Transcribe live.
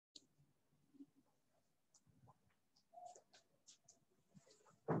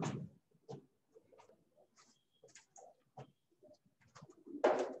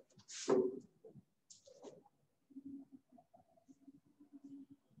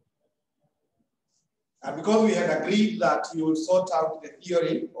And because we had agreed that you will sort out the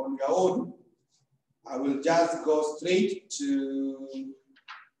theory on your own, I will just go straight to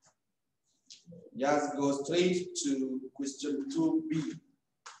question 2B.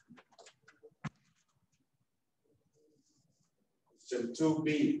 Question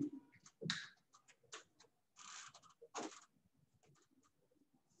 2B.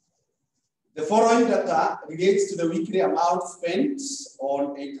 The following data relates to the weekly amount spent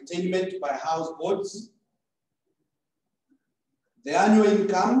on entertainment by households. The annual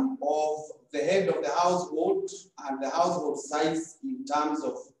income of the head of the household and the household size in terms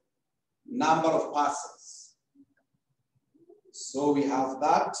of number of persons. So we have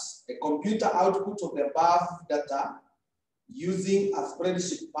that. A computer output of the above data using a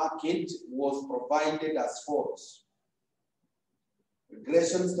spreadsheet package was provided as follows.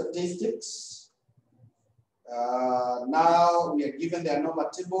 Regression statistics. Now we are given the ANOVA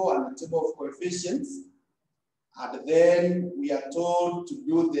table and the table of coefficients. And then we are told to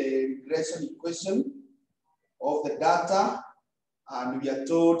do the regression equation of the data. And we are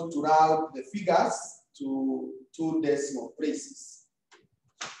told to route the figures to 2 decimal places.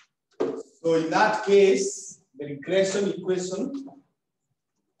 So in that case, the regression equation,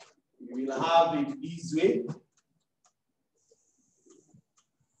 we will have it this way.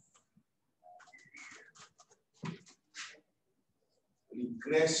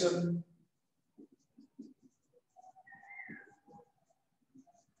 Regression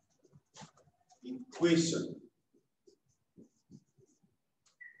equation.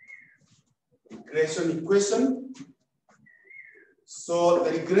 Regression equation. So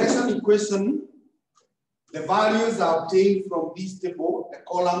the regression equation, the values are obtained from this table, the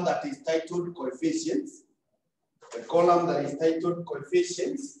column that is titled coefficients. The column that is titled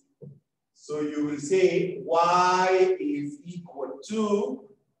coefficients. So you will say y is equal to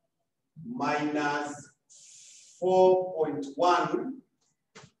minus 4.1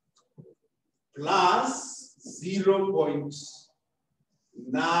 plus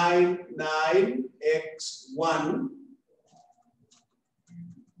 0.99x1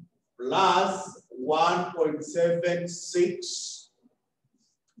 plus 1.76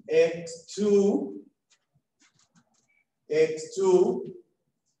 x2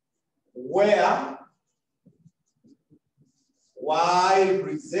 where y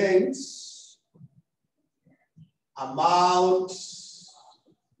represents amount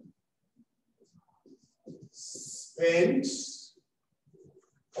spent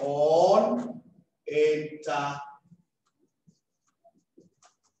on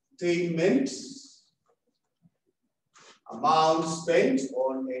entertainment, amount spent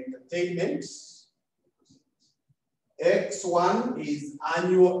on entertainment. X1 is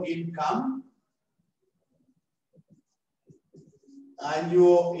annual income.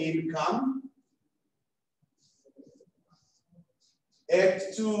 Annual income.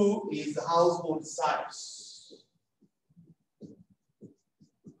 X2 is household size.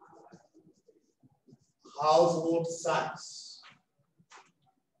 Household size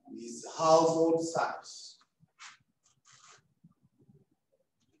is household size.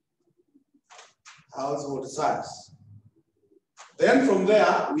 Household size. Then from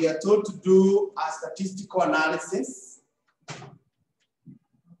there, we are told to do a statistical analysis.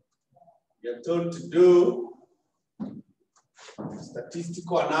 We are told to do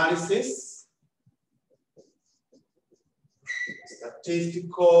statistical analysis.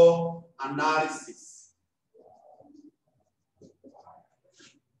 Statistical analysis.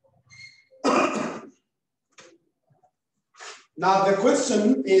 Now the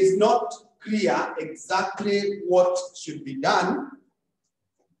question is not clear exactly what should be done.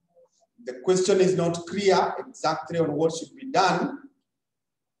 The question is not clear exactly on what should be done.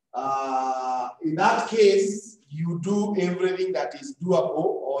 In that case, you do everything that is doable,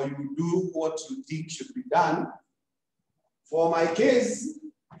 or you do what you think should be done. For my case,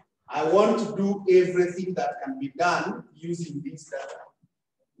 I want to do everything that can be done using this data.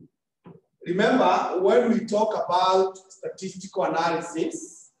 Remember, when we talk about statistical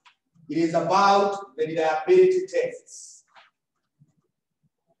analysis, it is about the reliability tests.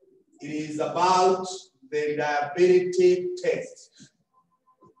 It is about the reliability tests.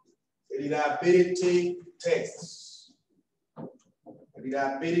 Reliability tests.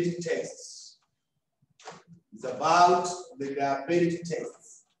 Reliability tests. It's about the reliability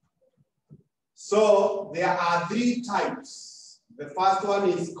tests. So there are 3 types. The first one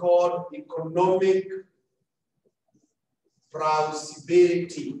is called economic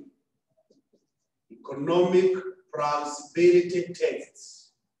plausibility. Economic plausibility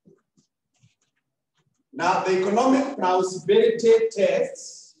tests. Now, the economic plausibility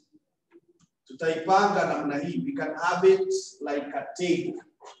tests, to tutaipanga namna hii. We can have it like a table.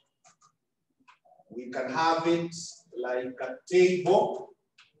 We can have it like a table.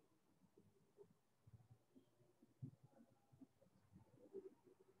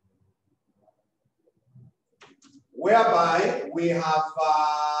 Whereby we have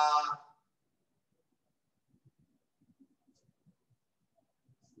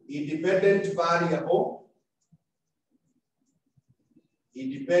independent variable,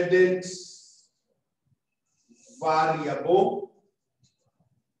 independent variable,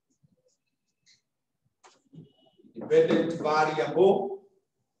 independent variable,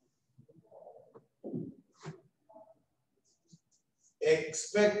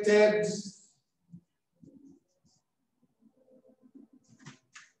 expected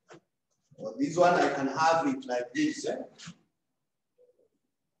well, this one I can have it like this.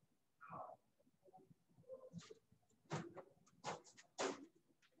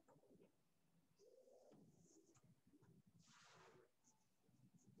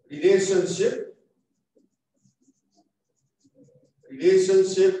 Relationship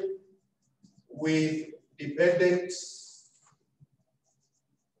with dependent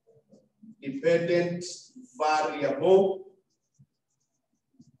variable,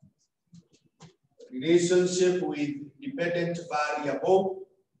 relationship with dependent variable,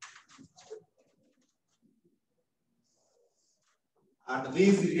 and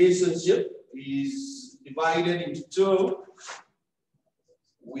this relationship is divided into two.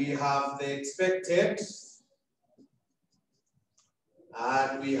 We have the expected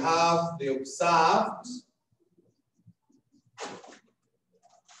and we have the observed,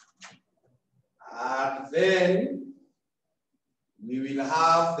 and then we will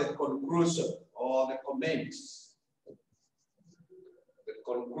have the conclusion or the comments. The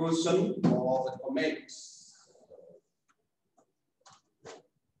conclusion or the comments.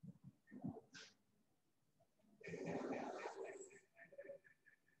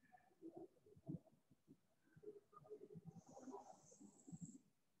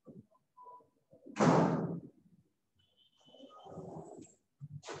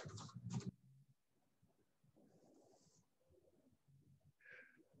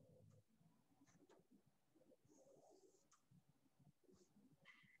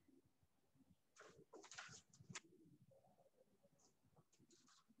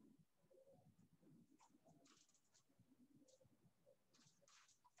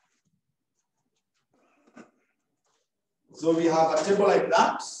 So we have a table like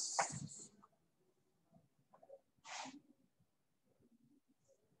that.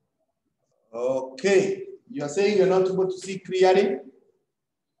 Okay, you are saying you're not able to see clearly.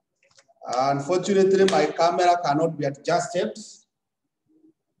 Unfortunately, my camera cannot be adjusted.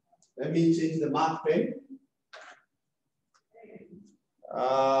 Let me change the mark pen.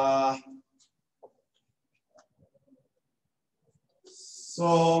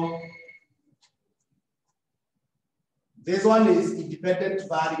 So this one is independent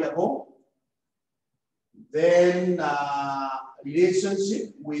variable. Then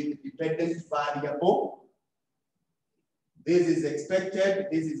relationship with dependent variable. This is expected,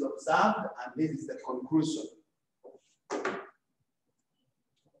 this is observed, and this is the conclusion.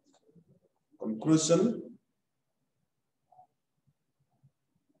 Conclusion.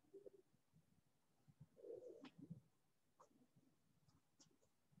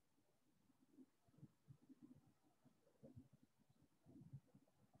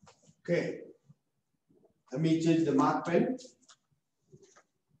 Okay. Let me change the mark pen.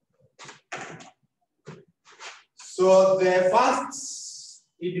 So the first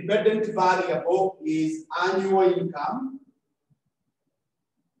independent variable is annual income.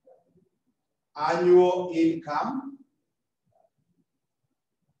 Annual income.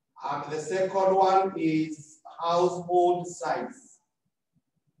 And the second one is household size.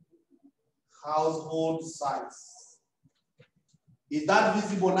 Household size. Is that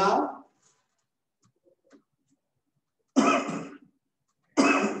visible now?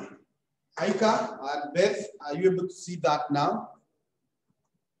 Aika and Beth, are you able to see that now?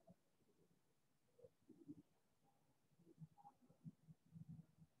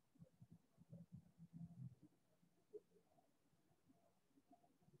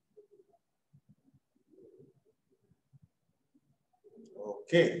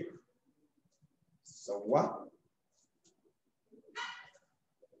 Okay. So what?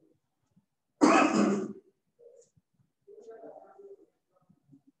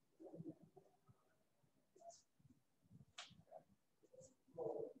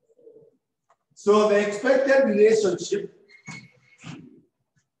 So the expected relationship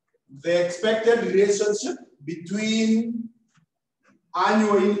between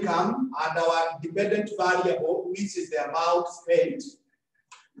annual income and our dependent variable, which is the amount spent,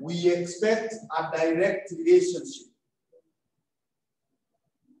 we expect a direct relationship.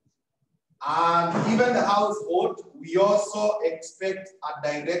 And given the household, we also expect a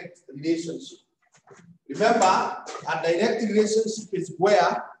direct relationship. Remember, a direct relationship is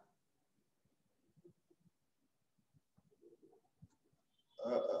where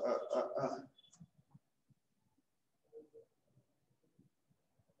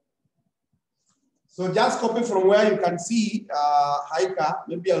so just copy from where you can see Haika.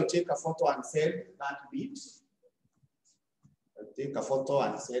 Maybe I'll take a photo and send that bit. I'll take a photo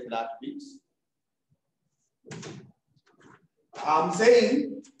and send that bit. I'm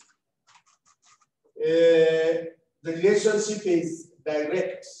saying the relationship is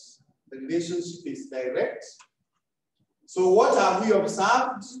direct. The relationship is direct. So what have we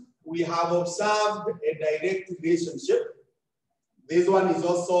observed? We have observed a direct relationship. This one is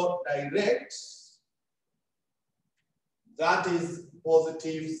also direct. That is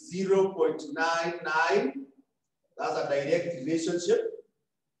positive 0.99. That's a direct relationship.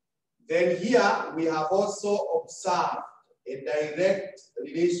 Then here we have also observed a direct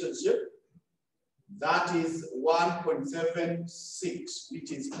relationship. That is 1.76,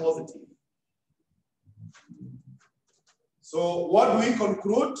 which is positive. So what do we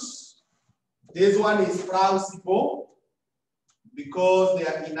conclude? This one is plausible because they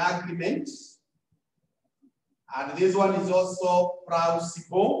are in agreement. And this one is also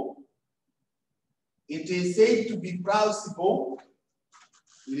plausible. It is said to be plausible.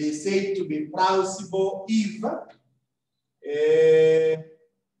 It is said to be plausible if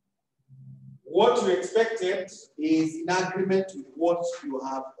what you expected is in agreement with what you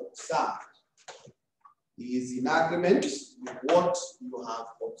have observed. It is in agreement with what you have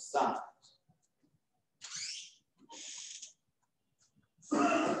observed.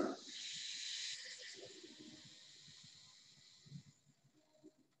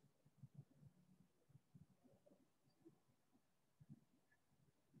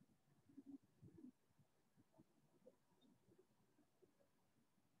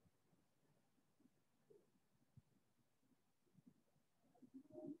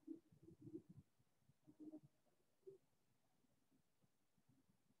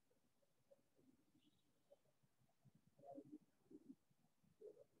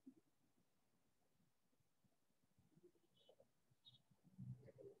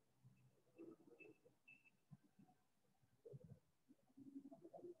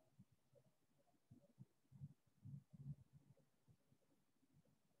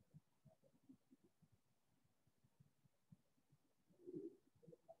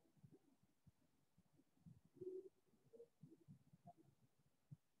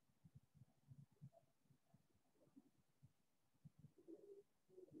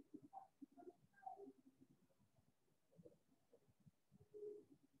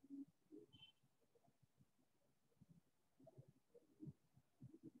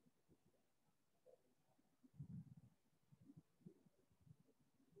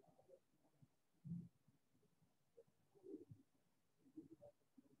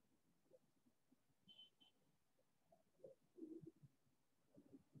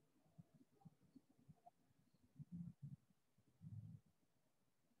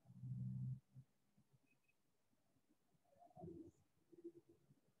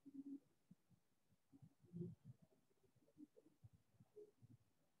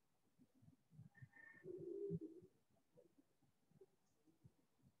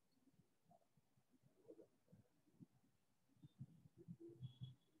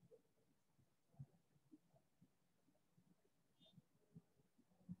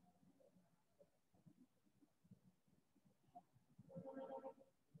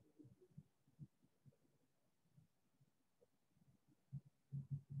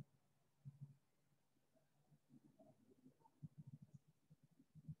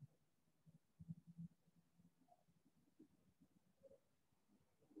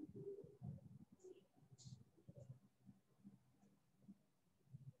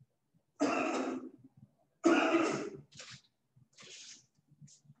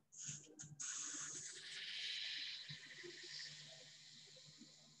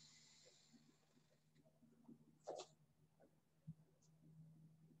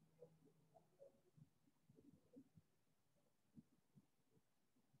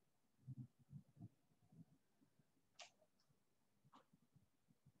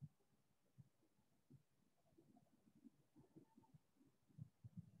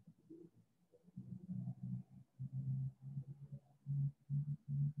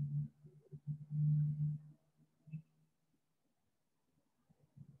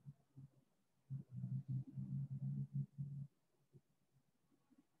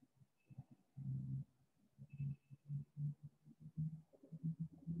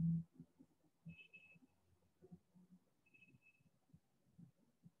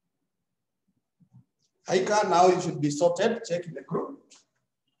 Haika, now you should be sorted. Check in the group.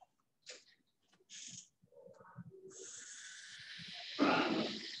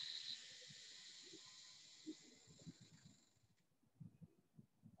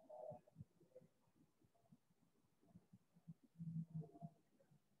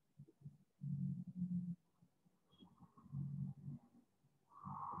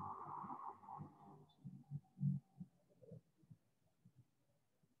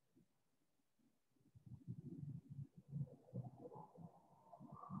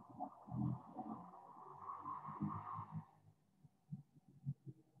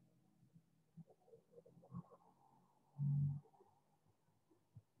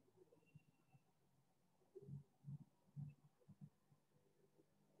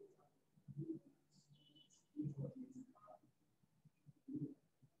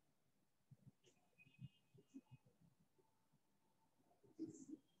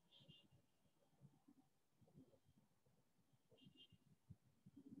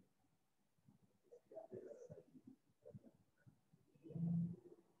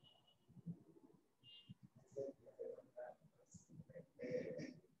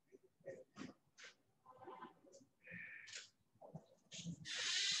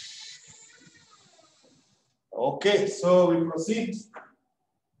 Okay, so we proceed.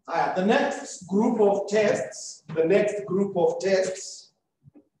 The next group of tests,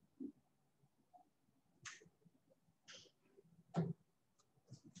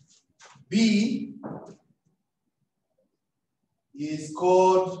 B is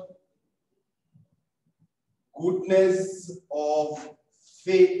called goodness of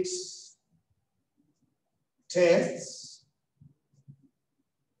fit tests.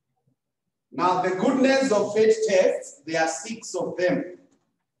 Now, the goodness of fit tests, there are 6 of them.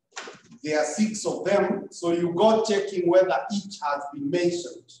 So you go checking whether each has been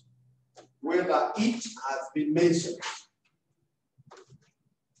mentioned.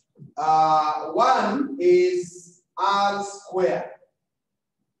 One is R square.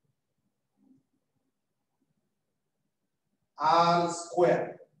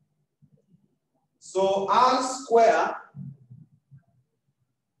 So R square,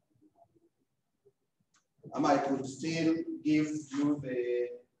 I could still give you the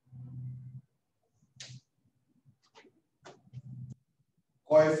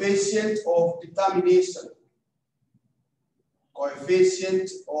coefficient of determination.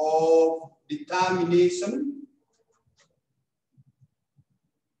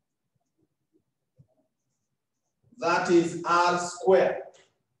 That is R square.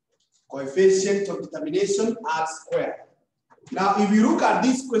 Coefficient of determination, R square. Now, if you look at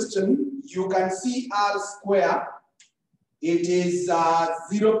this question, you can see R square, it is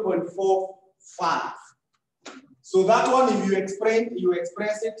 0.45. So that one, if you express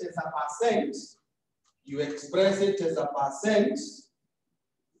it as a percent,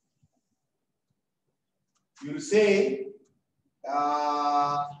 you'll say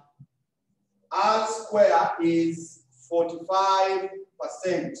R square is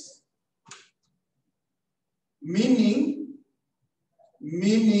 45%, meaning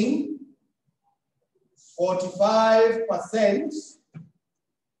 45%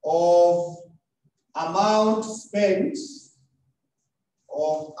 of amount spent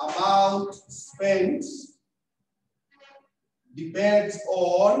depends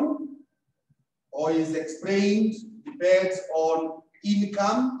on, or is explained, depends on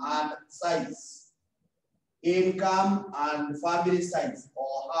income and size, income and family size,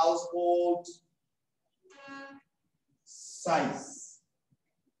 or household size.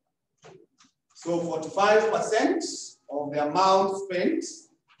 So 45% of the amount spent,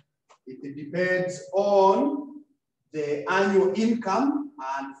 it depends on the annual income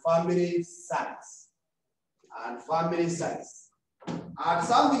and family size. And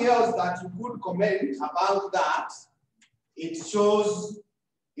something else that you could comment about that, it shows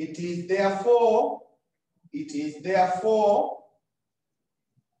it is therefore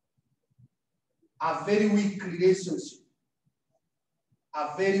a very weak relationship.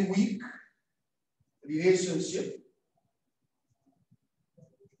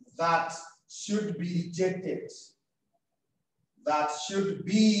 That should be rejected. That should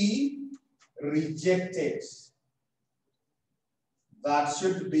be rejected.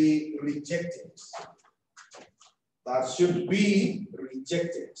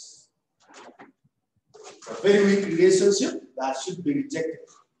 A very weak relationship that should be rejected.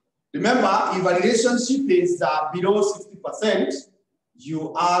 Remember, if a relationship is below 60%,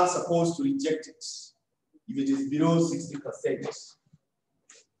 you are supposed to reject it. If it is below 60%.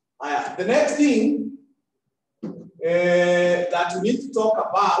 The next thing that we need to talk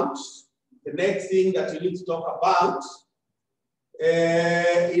about the next thing that you need to talk about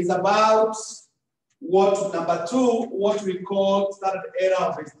is about number 2, what we call standard error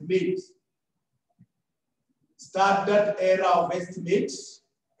of estimate. Standard error of estimate.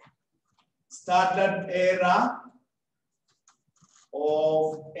 Standard error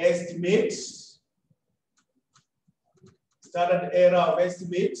of estimate. Standard error of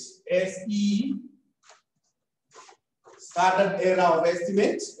estimate, SE. Standard error of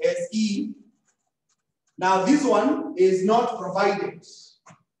estimate, SE. Now this one is not provided.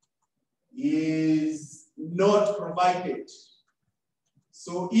 Is not provided.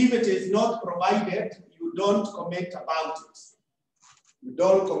 So if it is not provided, you don't comment about it. You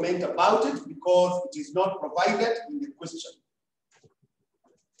don't comment about it because it is not provided in the question.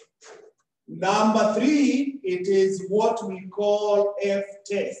 Number 3, it is what we call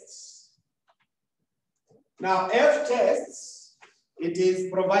F-tests. Now F-tests, it is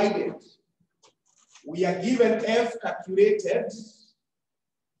provided. We are given F calculated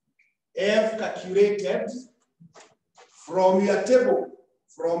from your table.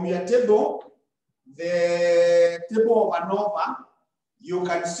 From your table, the table of ANOVA, you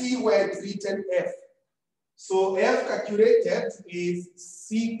can see where it's written F. So F calculated is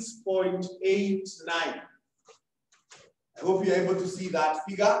 6.89. I hope you're able to see that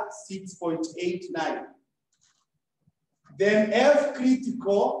figure, 6.89. Then F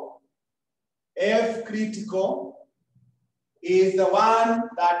critical is the one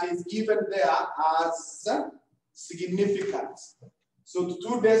that is given there as significant. So to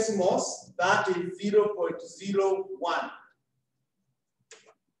 2 decimals, that is 0.01.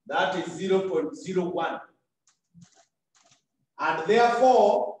 That is 0.01. And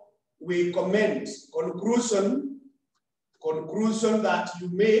therefore, we comment conclusion that you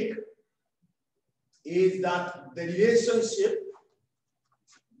make is that the relationship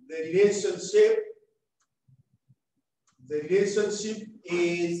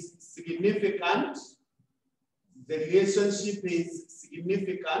is significant. The relationship is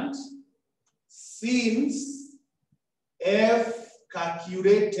significant since F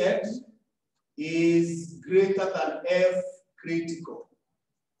calculated is greater than F critical.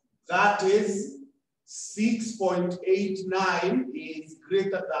 That is 6.89 is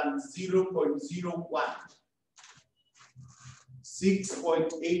greater than 0.01.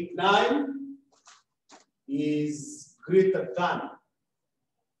 6.89 is greater than.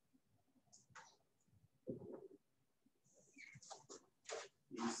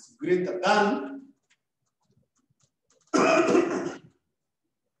 Is greater than.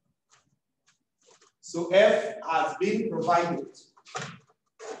 So F has been provided.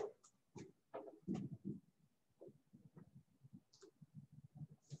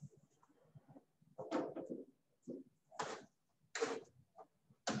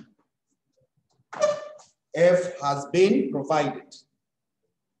 F has been provided.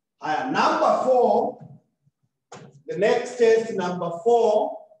 Number 4, the next test, number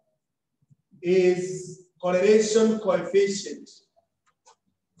 4, is correlation coefficient.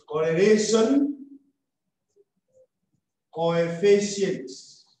 Correlation coefficient.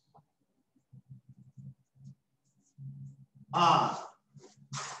 R.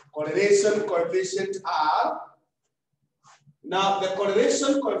 Correlation coefficient R. Now the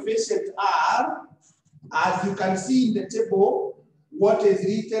correlation coefficient R, as you can see in the table, what is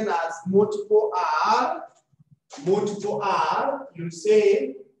written as multiple R, you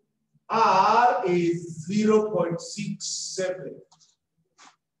say R is 0.67.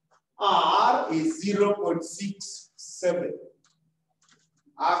 R is 0.67.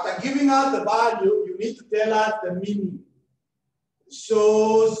 After giving us the value, you need to tell us the meaning. It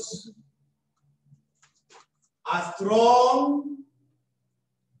shows a strong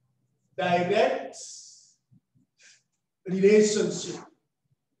direct relationship.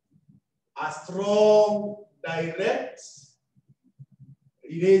 A strong direct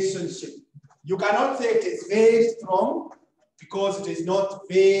relationship. You cannot say it is very strong because it is not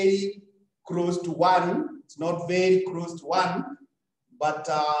very close to 1. It's not very close to 1, but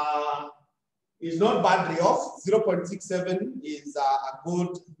it's not badly off. 0.67 is a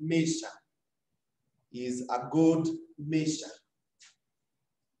good measure. Is a good measure.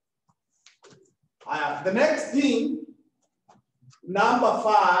 The next thing, number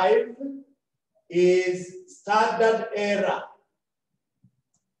 5, is standard error.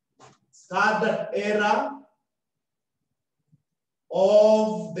 Standard error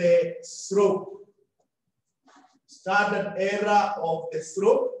of the slope. Standard error of the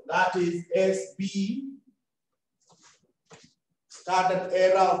slope, that is SB. Standard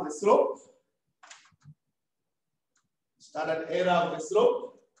error of the slope. Standard error of the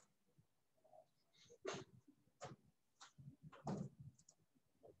slope.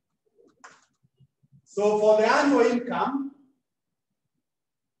 So for the annual income,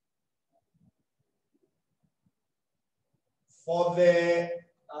 for the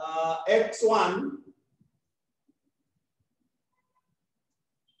X1,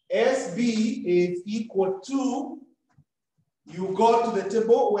 SB is equal to, you go to the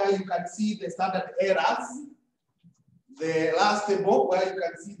table where you can see the standard errors. The last table where you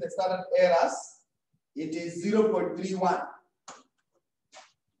can see the standard errors, it is 0.31.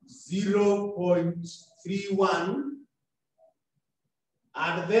 0.31.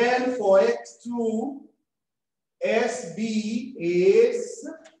 And then for X2, SB is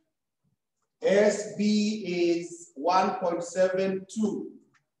 1.72.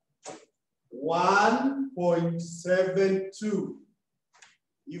 1.72.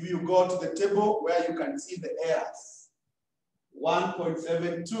 If you go to the table where you can see the errors,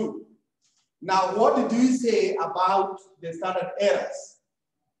 1.72. Now, what did we say about the standard errors?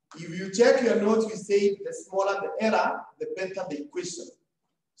 If you check your notes, we say the smaller the error, the better the equation.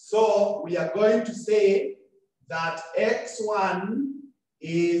 So we are going to say that X1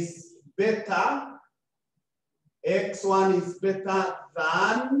 is better. X1 is better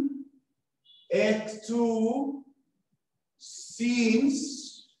than X2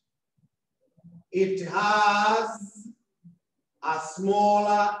 since it has a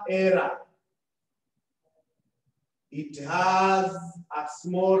smaller error. It has a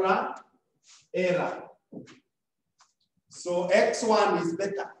smaller error. So X1 is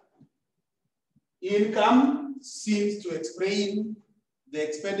better. Income seems to explain the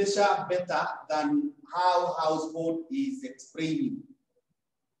expenditure better than how household is explaining.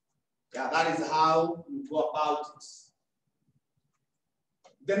 Yeah, that is how we go about it.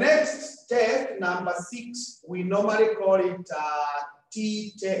 The next test, number 6, we normally call it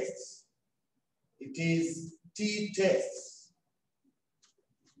T-test. It is T-test.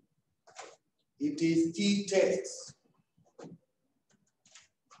 It is T-test.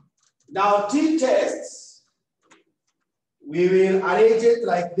 Now, T-tests, we will arrange it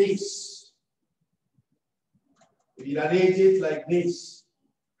like this. We will arrange it like this.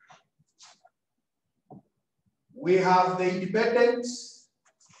 We have the independent,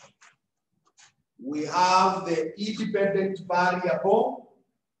 we have the independent variable,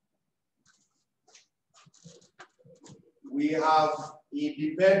 we have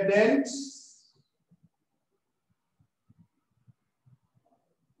independent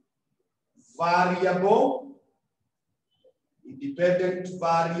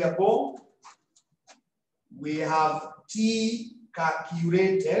variable, we have T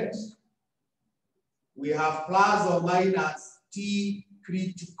calculated, we have plus or minus T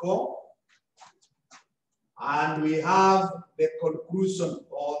critical, and we have the conclusion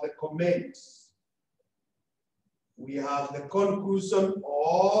or the comment. We have the conclusion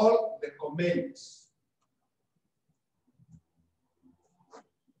or the comment.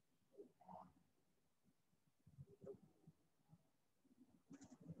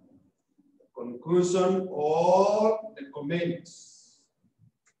 Conclusion or the comment.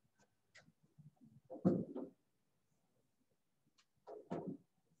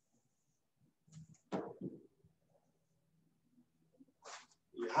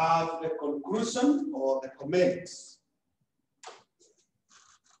 We have the conclusion or the comment.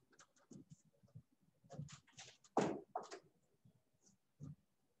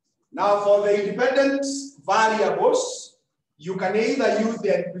 Now for the independent variables, you can either use the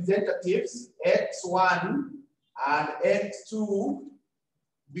representatives X1 and X2,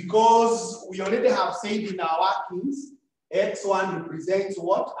 because we already have said in our workings, X1 represents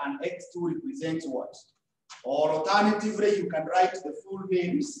what and X2 represents what. Or alternatively, you can write the full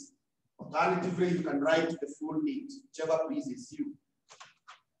names. Alternatively, you can write the full names, whichever pleases you.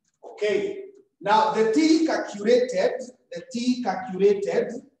 Okay, now the T calculated,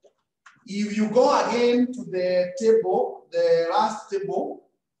 if you go again to the table, the last table,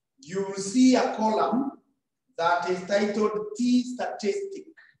 you will see a column that is titled T statistic.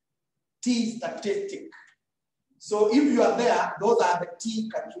 T statistic. So if you are there, those are the T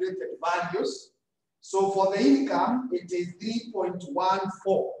calculated values. So for the income, it is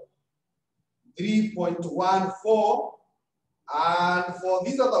 3.14. 3.14. And for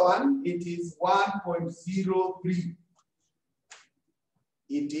this other one, it is 1.03.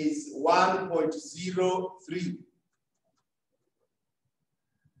 It is 1.03.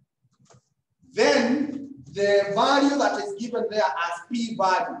 Then the value that is given there as P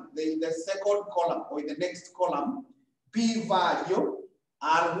value, the second column or in the next column, P value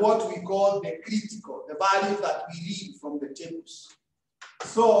are what we call the critical, the values that we read from the tables.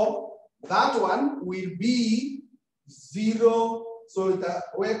 So that one will be 0.0 So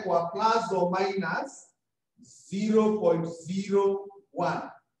itawekwa plus or minus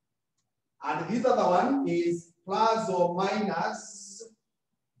 0.01. And this other one is plus or minus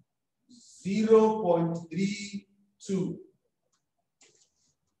 0.32.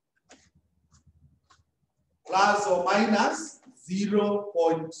 Plus or minus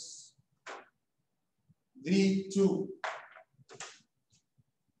 0.32.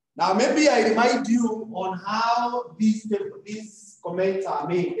 Now, maybe I remind you on how these comments are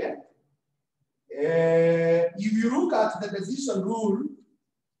made. If you look at the decision rule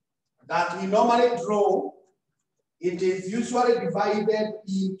that we normally draw, it is usually divided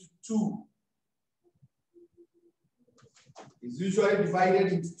into two. It's usually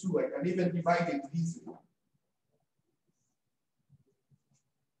divided into two. I can even divide it this way.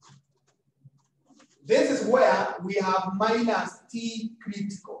 This is where we have minus T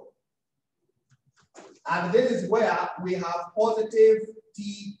critical. And this is where we have positive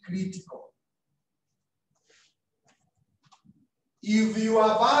T critical. If your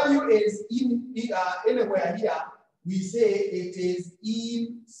value is anywhere here, we say it is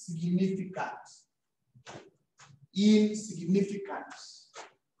insignificant. Insignificant.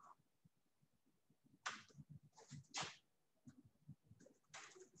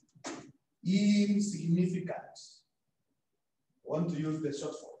 Insignificant. I want to use the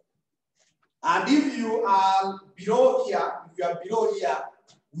short form. And if you are below here,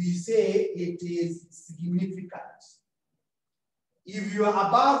 we say it is significant. If you are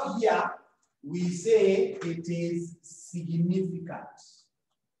above here, we say it is significant.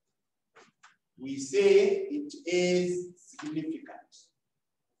 We say it is significant.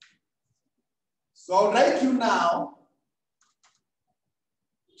 So I'd like you now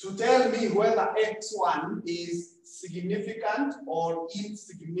to tell me whether X1 is significant or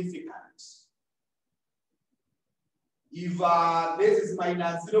insignificant. If this is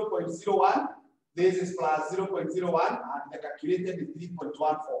minus 0.01, this is plus 0.01, and the calculated is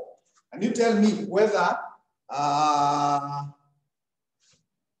 3.14. And you tell me whether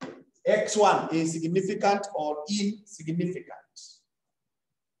X1 is significant or insignificant.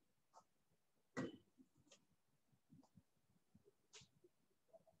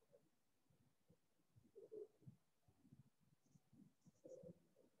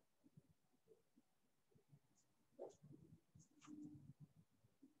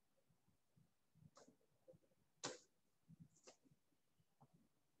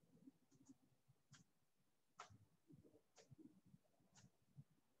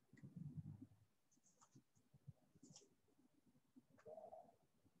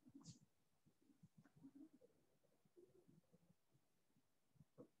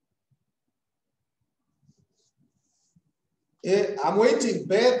 I'm waiting,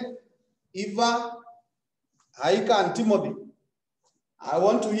 Beth, Eva, Aika, and Timothy. I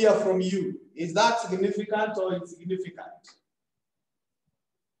want to hear from you. Is that significant or insignificant?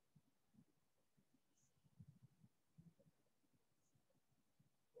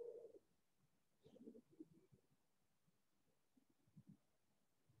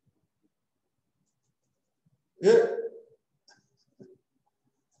 Yeah.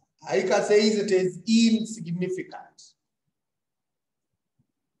 Aika says it is insignificant.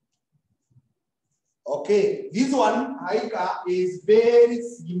 Okay, this one, Aika, is very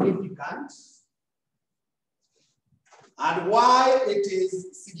significant. And why it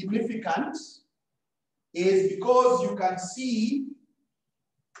is significant is because you can see,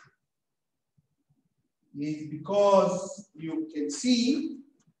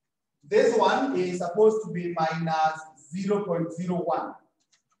 this one is supposed to be minus 0.01.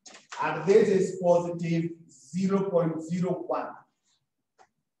 And this is positive 0.01.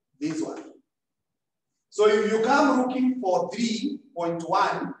 This one. So if you come looking for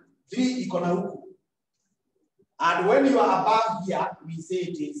 3.1, 3 iko na huku. And when you are above here, we say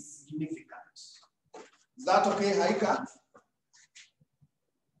it is significant. Is that okay, Haika?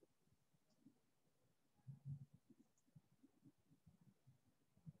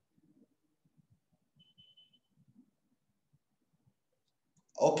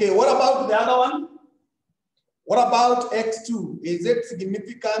 Okay, what about the other one? What about X2? Is it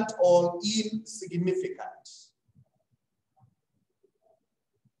significant or insignificant?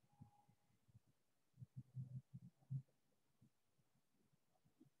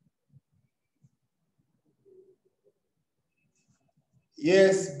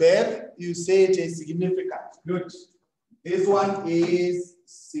 Yes, Beth, you say it is significant. Good. This one is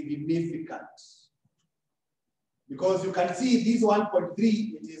significant. Because you can see this 1.3,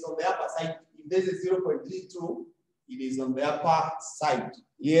 it is on the upper side. If this is 0.32, it is on the upper side.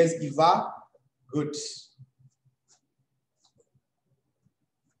 Yes, Eva, good.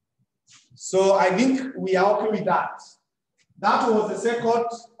 So I think we are okay with that. That was the second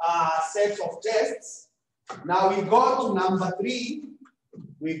set of tests. Now we go to number 3.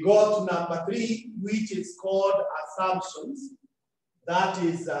 We go to number 3, which is called assumptions. That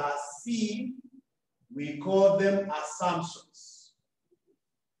is C. We call them assumptions.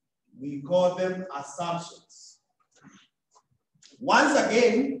 We call them assumptions. Once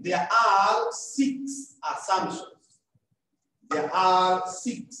again, there are 6 assumptions. There are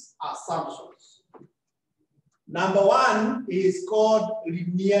 6 assumptions. Number 1 is called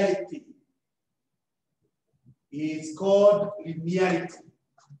linearity. It's called linearity.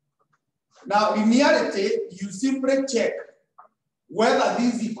 Now, linearity, you simply check whether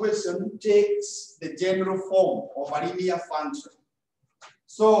this equation takes the general form of a linear function.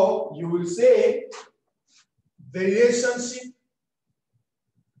 So you will say the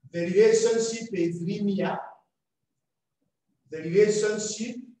relationship is linear. The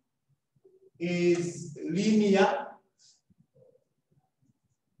relationship is linear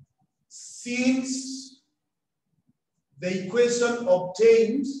since the equation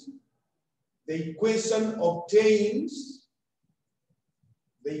obtains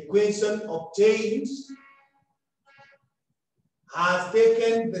has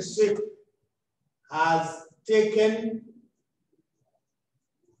taken the shape, has taken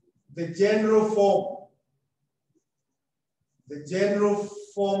the general form, the general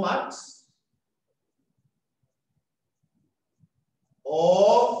format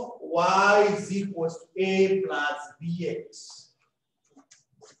of y is equals to a plus bx.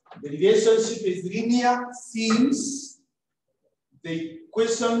 The relationship is linear since the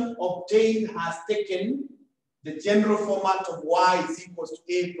equation obtained has taken the general format of y is equals to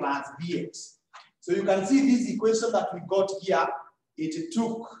a plus bx. So you can see this equation that we got here, it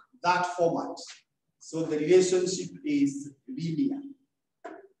took that format. So the relationship is linear.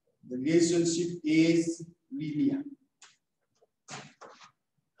 The relationship is linear.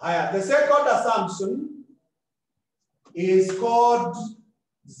 The second assumption is called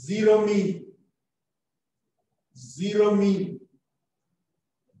zero mean. Zero mean.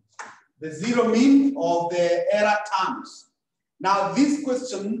 The zero mean of the error terms. Now, this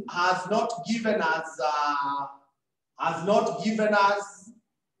question has not given us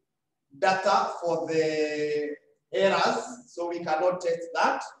data for the errors, so we cannot test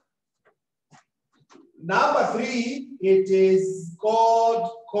that. Number 3, it is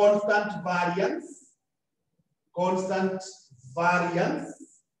called constant variance. Constant variance.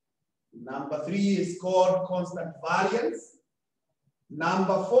 Number 3 is called constant variance.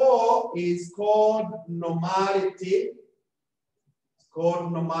 Number 4 is called normality. It's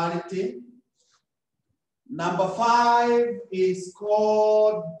called normality. Number 5 is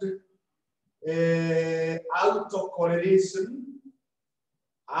called autocorrelation.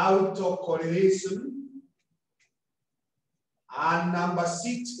 Autocorrelation. And number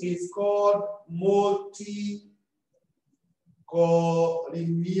 6 is called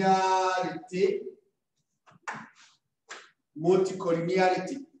multicollinearity.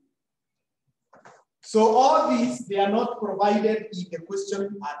 Multicollinearity. So all these, they are not provided in the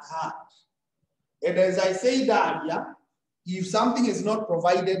question at hand. And as I said earlier, if something is not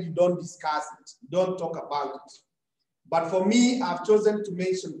provided, you don't discuss it, you don't talk about it. But for me, I've chosen to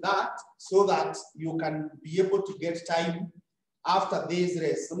mention that so that you can be able to get time after this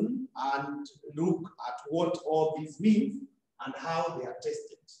lesson and look at what all this means and how they are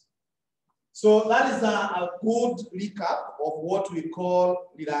tested. So that is a good recap of what we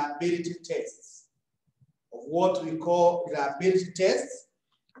call reliability tests.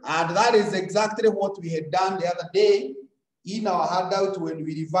 And that is exactly what we had done the other day in our handout when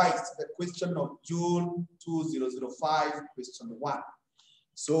we revised the question of June 2005, question 1.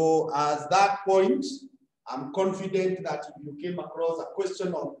 So at that point, I'm confident that if you came across a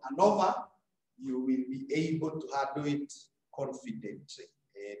question on ANOVA, you will be able to handle it confidently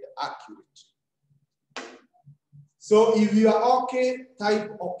and accurately. So if you are okay,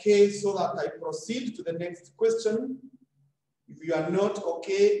 type okay so that I proceed to the next question. If you are not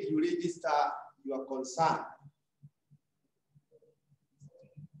okay, you register your concern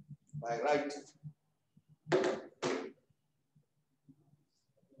by writing.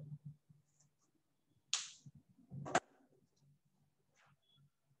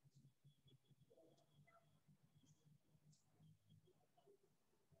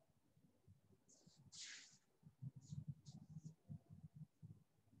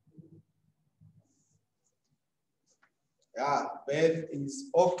 Yeah, Beth is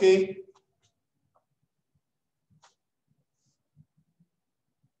okay.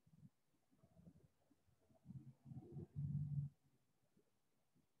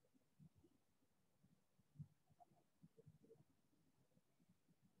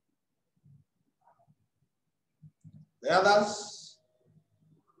 The others?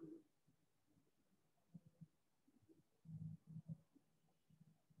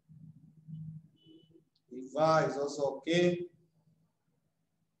 Eva is also okay.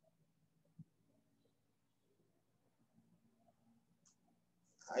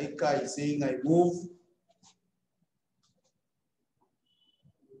 Aika is saying I move.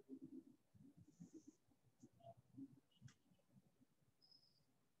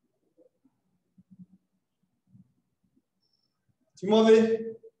 Timothy,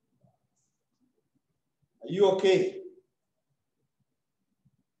 are you okay?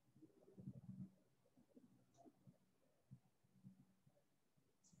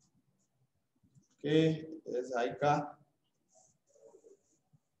 Okay, there's Aika.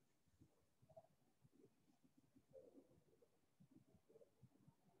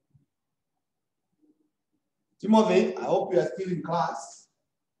 Timothy, I hope you are still in class.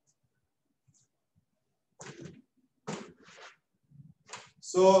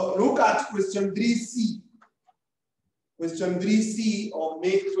 So look at question 3C. Question 3C of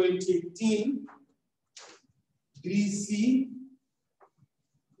May 2018. 3C.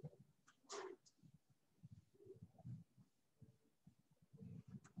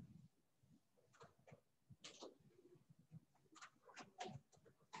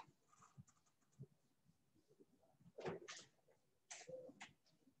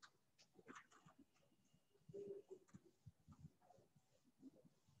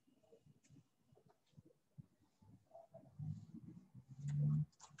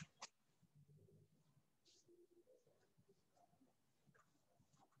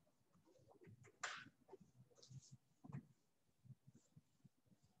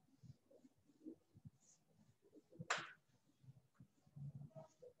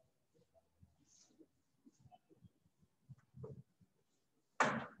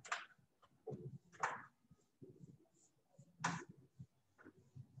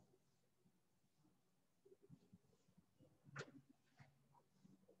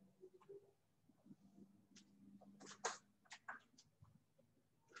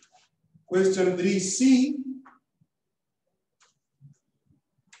 Question 3C.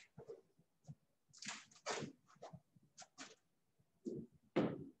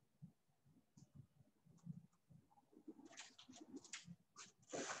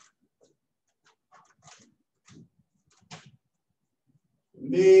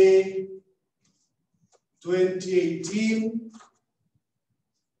 May 2018.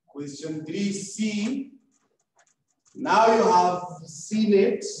 Question 3C. Now you have seen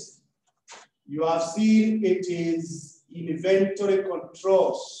it. You have seen it is inventory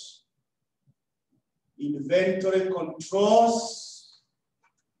controls. Inventory controls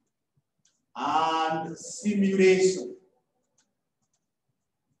and simulation.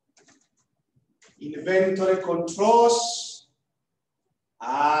 Inventory controls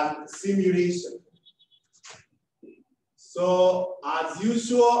and simulation. So as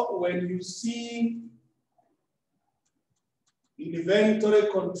usual, when you see inventory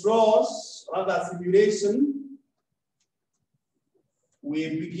controls, rather simulation, we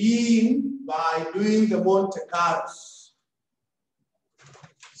begin by doing the Monte Carlos.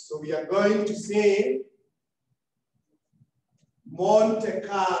 So we are going to say Monte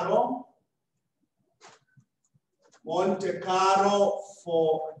Carlo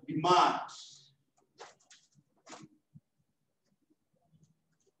for demand.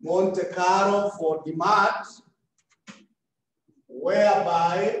 Monte Carlo for demand,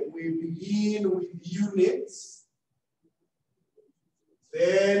 whereby we begin with units,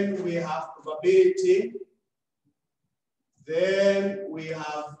 then we have probability, then we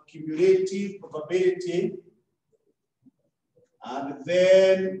have cumulative probability, and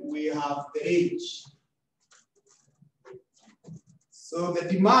then we have the range. So the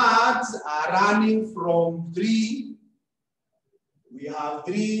demands are running from 3. We have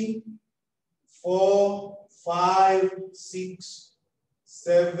 3, 4, 5, 6,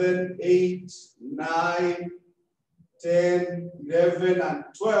 7, 8, 9, 10, 11, and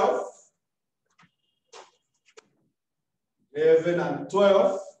 12. 11 and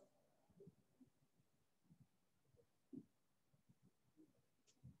 12.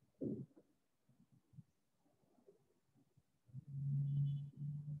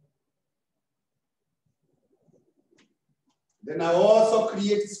 Then I also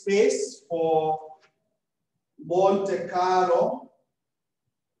create space for Monte Carlo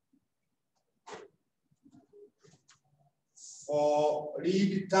for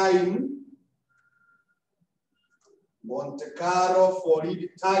read time. Monte Carlo for read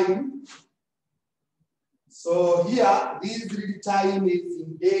time. So here, this read time is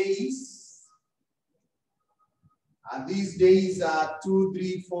in days, And these days are 2,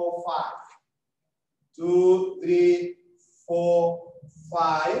 3, 4, 5. 2, 3, 4,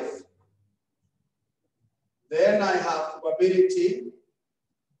 5. Then I have probability,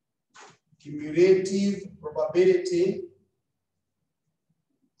 cumulative probability,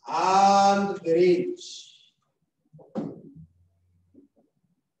 and the range.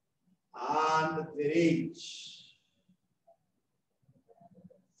 And the range.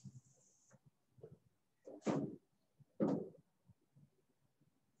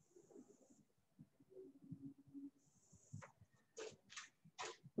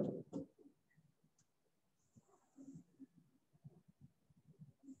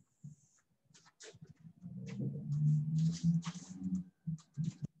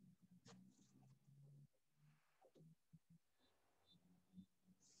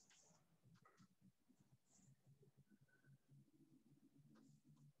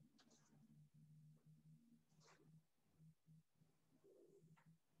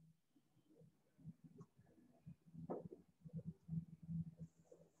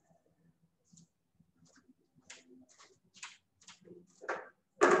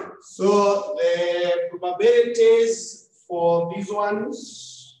 So the probabilities for these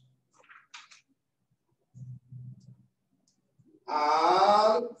ones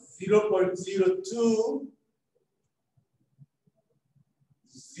are 0.02,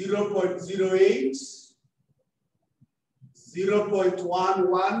 0.08,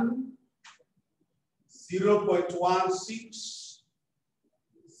 0.11, 0.16,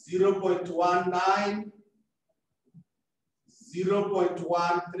 0.19,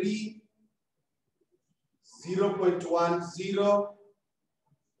 0.13, 0.10,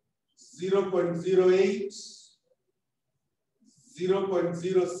 0.08,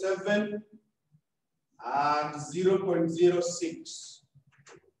 0.07, and 0.06.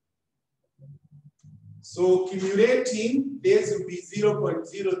 So accumulating, this will be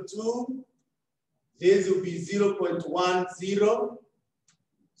 0.02, this will be 0.10,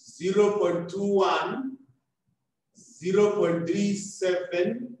 0.21,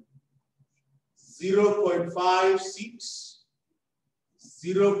 0.37, 0.56,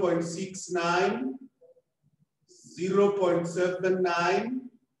 0.69, 0.79,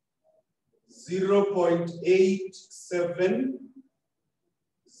 0.87,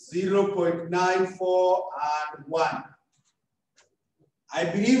 0.94, and 1. I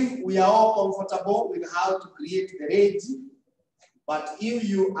believe we are all comfortable with how to create the range, but if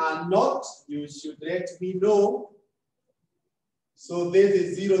you are not, you should let me know. So this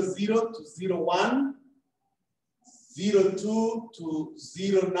is 00 to 01, 02 to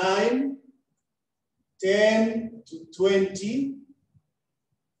 09, 10 to 20,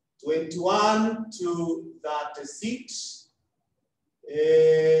 21 to 36,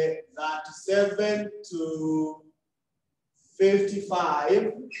 37 to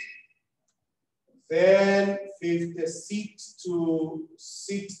 55, then 56 to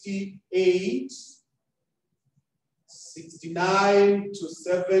 68, 69 to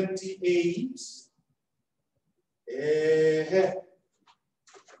 78,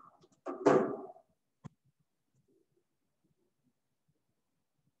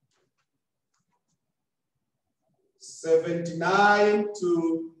 79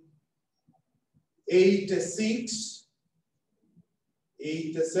 to 86,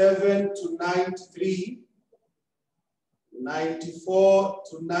 87 to 93, 94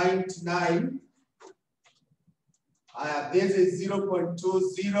 to 99. This is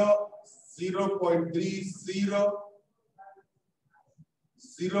 0.20, 0.30,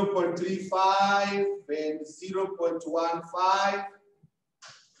 0.35, and 0.15,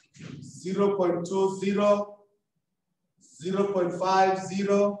 0.20,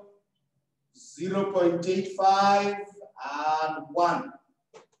 0.50, 0.85, and 1.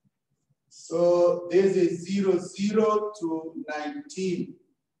 So this is 00 to 19,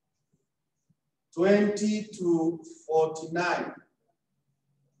 20 to 49,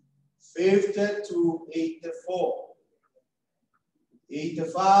 50 to 84,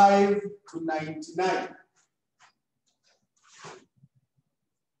 85 to 99.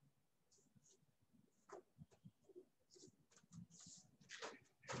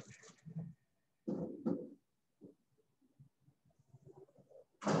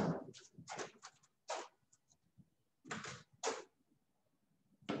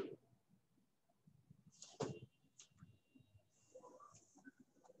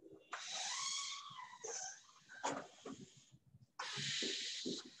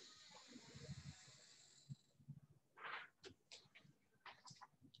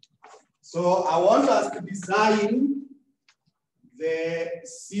 So I want us to design the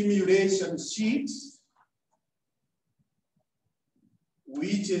simulation sheet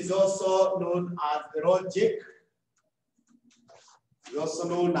which is also known as the logic. Is also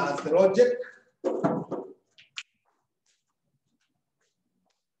known as the logic.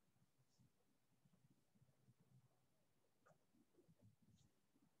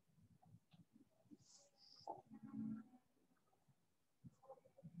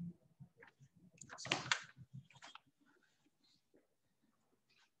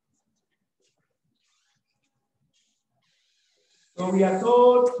 So we are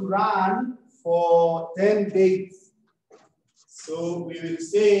told to run for 10 days. So we will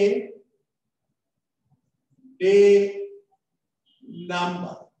say day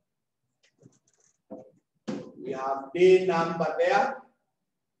number. We have day number there.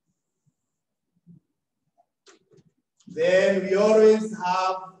 Then we always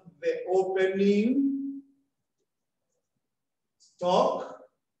have the opening stock.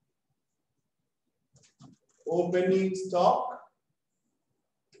 Opening stock.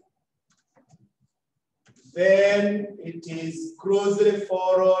 Then it is closely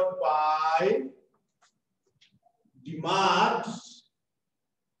followed by demand.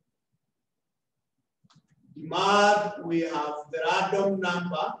 Demand, we have the random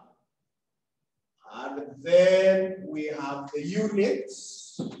number. And then we have the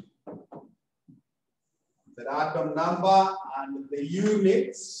units. The random number and the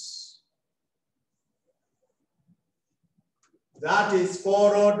units. That is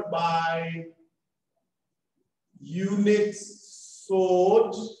followed by units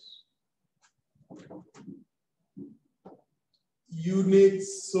sold,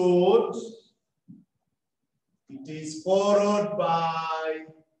 units sold. It is followed by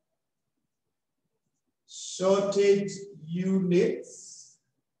shortage units,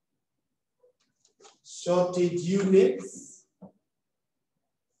 shortage units.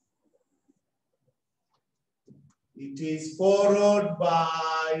 It is followed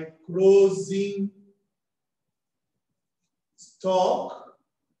by closing stock.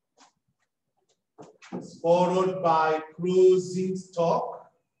 It's followed by closing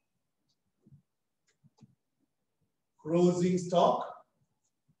stock. Closing stock.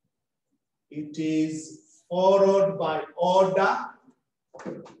 It is followed by order.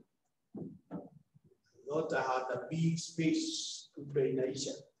 Not I had a big space to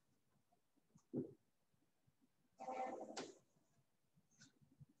explanation.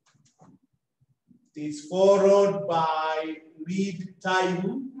 It is followed by lead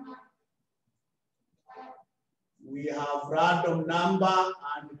time. We have random number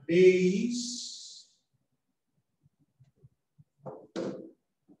and days.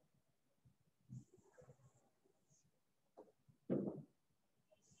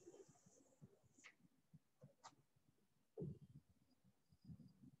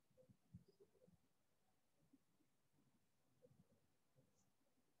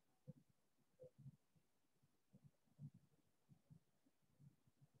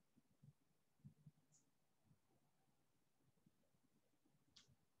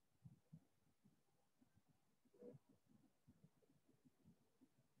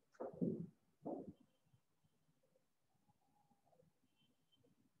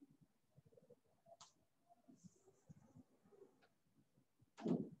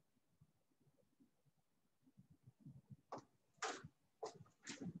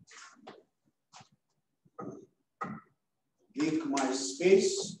 Give my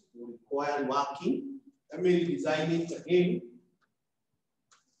space to require working. Let me design it again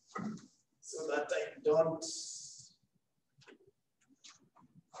so that I don't.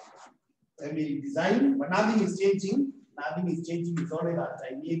 Let me design, but nothing is changing. Nothing is changing. It's only that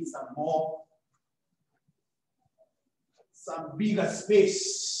I need some bigger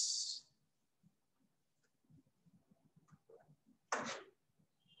space.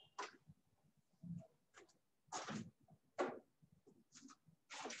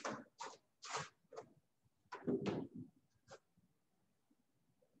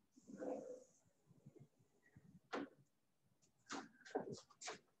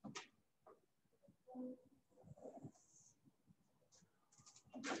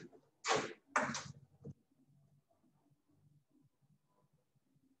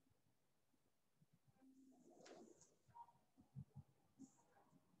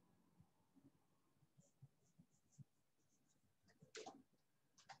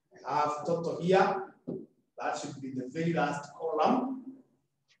 I have total here. That should be the very last column.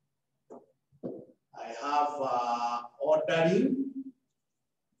 I have ordering.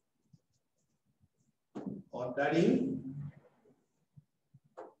 Ordering.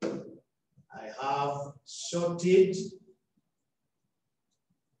 I have shortage.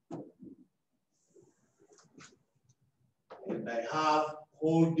 And I have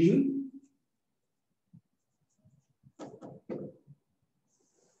holding.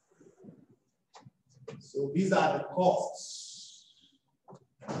 So these are the costs.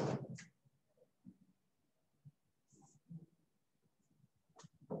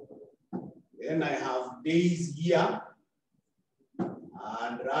 Then I have days here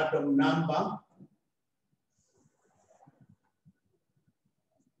and random number.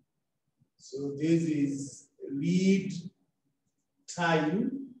 So this is lead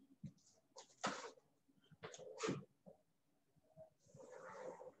time.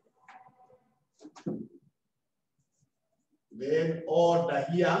 Then order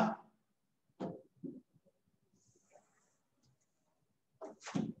here.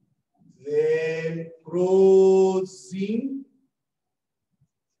 Then closing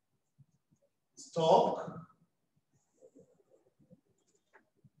stock.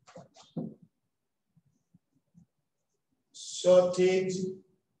 Shortage.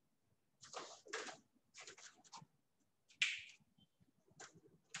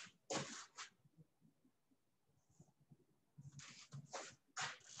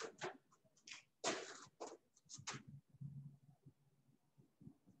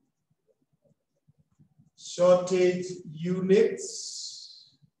 Shortage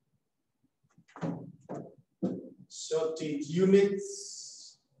units. Shortage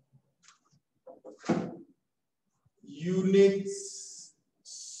units. Units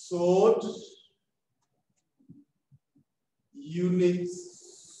sold.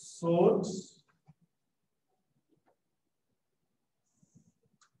 Units sold.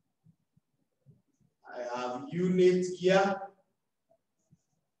 I have units here.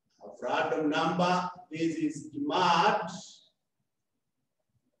 Of random number. This is demand.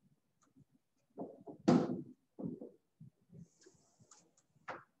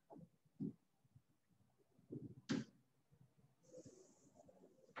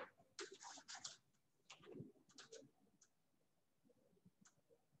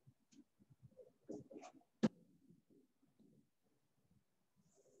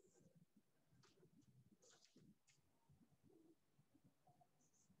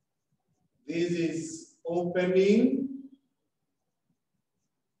 This is opening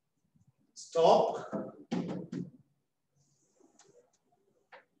stock.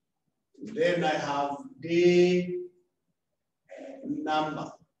 Then I have day number.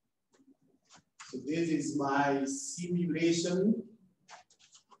 So this is my simulation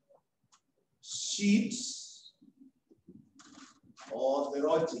sheet of the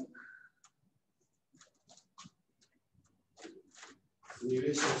logic.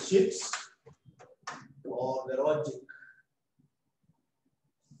 Simulation sheets or the logic.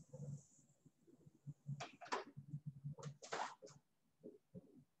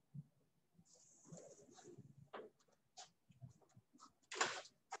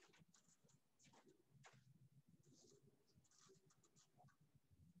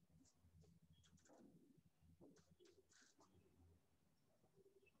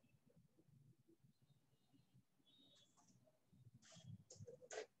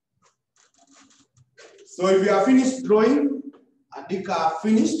 So if you are finished drawing, Adika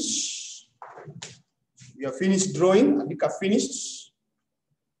finished. We are finished drawing, Adika finished.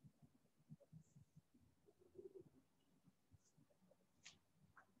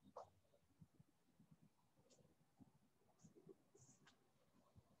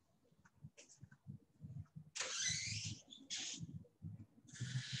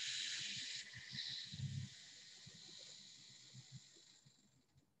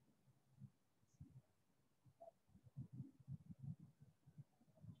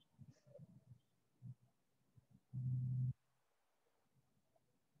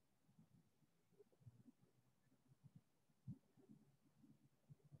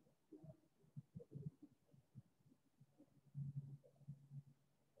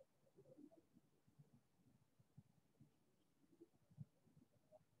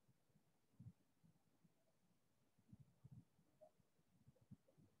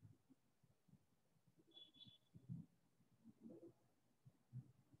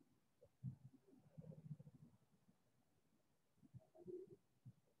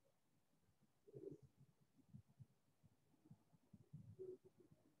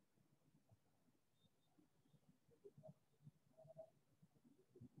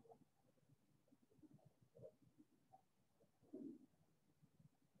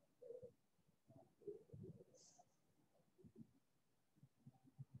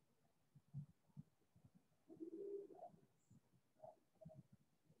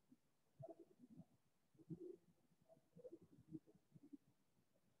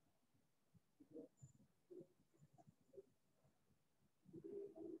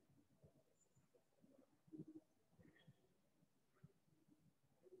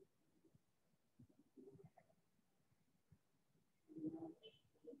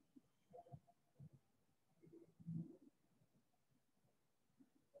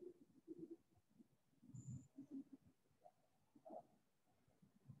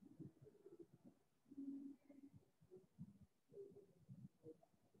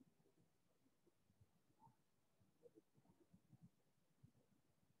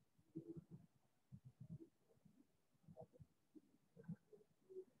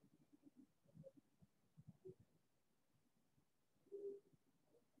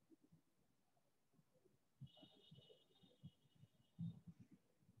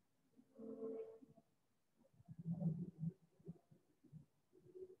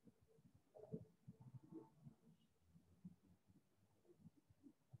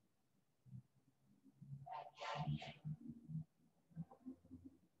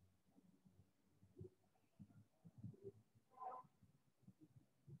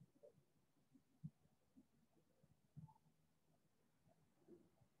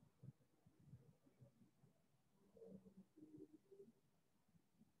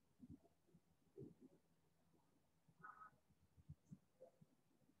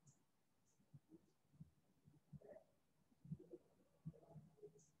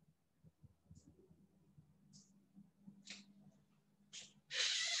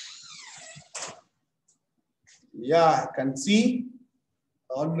 Yeah, I can see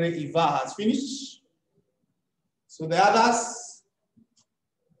Andre Iva has finished. So the others,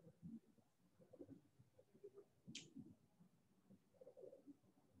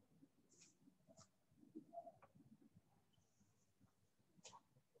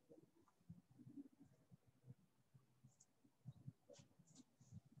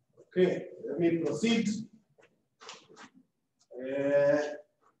 okay, let me proceed.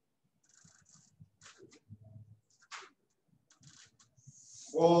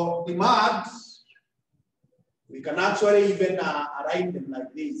 For the mud, we can actually even write them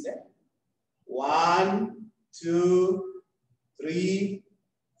like this. 1, 2, 3,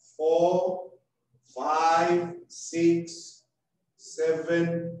 4, 5, 6,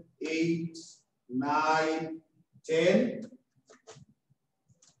 7, 8, 9, 10.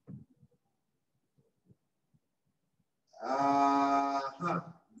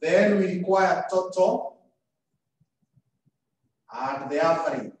 Then we require total and the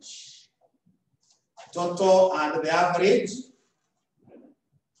average. Total and the average.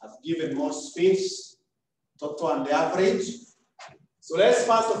 I've given more space. Total and the average. So let's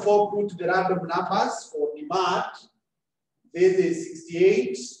first of all put the random numbers for demand. This is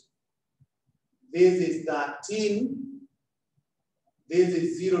 68. This is 13. This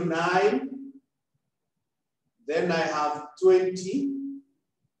is 09. Then I have 20,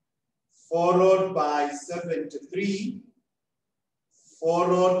 followed by 73,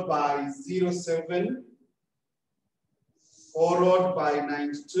 followed by 07, followed by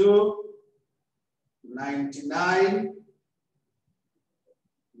 92, 99,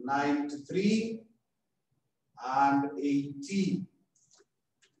 93, and 18.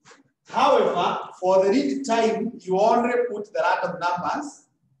 However, for the read time, you only put the random numbers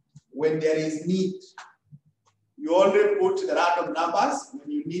when there is need. You only put the random numbers when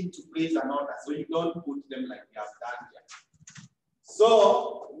you need to place an order. So you don't put them like we have done here.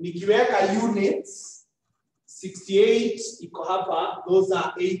 So, nikiweka units, 68 iko hapa, those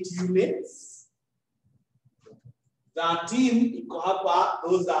are 8 units. 13 iko hapa,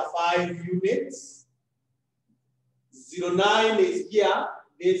 those are 5 units. 09 is here,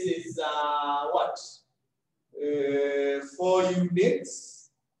 this is what? 4 units.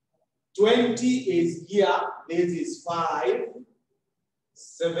 20 is here, this is 5.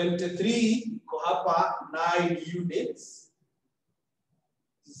 73 iko hapa, 9 units.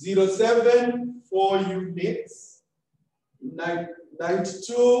 07, 4 units.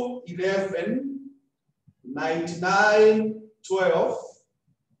 92, 11. 99, 12.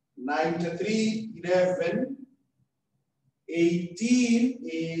 93, 11. 18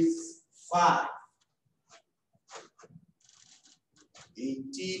 is 5.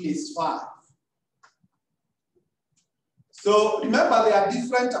 18 is 5. So remember, there are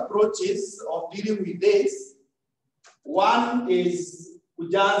different approaches of dealing with this. One is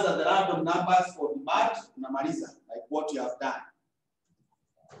kujaza the random numbers for the mat, unamaliza, like what you have done.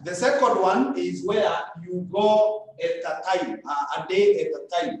 The second one is where you go at a time, a day at a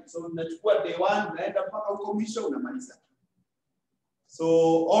time. So unachukua day 1, unaenda mpaka huko mwisho, unamaliza. So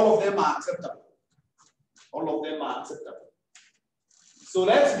all of them are acceptable. All of them are acceptable. So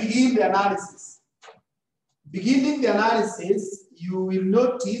let's begin the analysis. Beginning the analysis, you will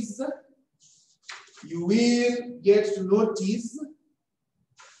notice, you will get to notice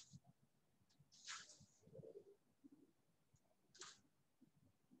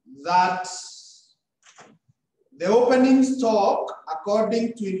that the opening stock,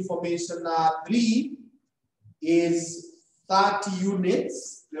 according to information 3, is 30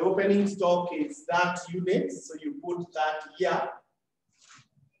 units. The opening stock is 30 units, so you put 30 here.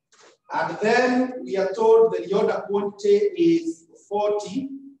 And then we are told that the order quantity is 40.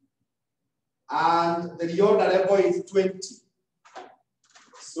 and the reorder level is 20.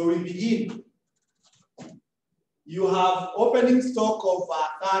 So we begin. You have opening stock of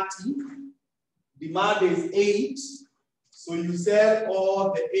 30, demand is 8, so you sell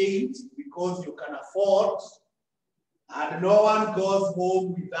all the 8 because you can afford, and no one goes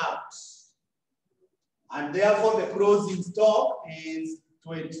home without. And therefore the closing stock is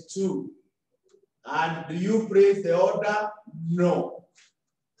 22. And do you place the order? No,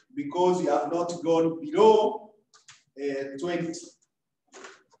 because you have not gone below 20.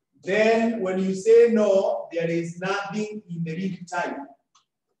 Then when you say no, there is nothing in the lead time.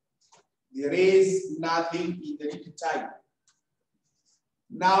 There is nothing in the lead time.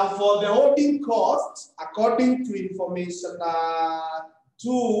 Now for the holding cost, according to information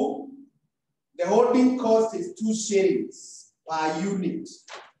 2, the holding cost is 2 shillings per unit.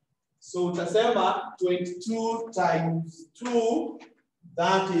 So utasema 22 times 2,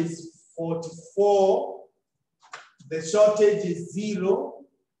 that is 44. The shortage is 0,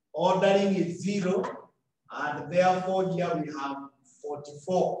 ordering is 0, and therefore here we have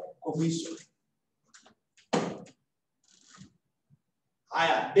 44 commission.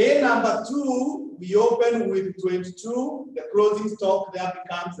 Day number 2, we open with 22. The closing stock there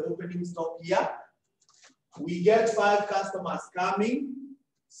becomes the opening stock here. We get 5 customers coming,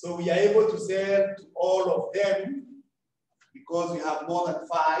 so we are able to sell to all of them because we have more than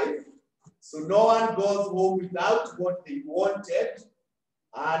 5. So no one goes home without what they wanted,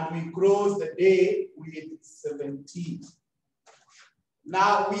 and we close the day with 17.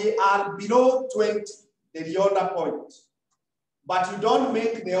 Now we are below 20, the reorder point. But you don't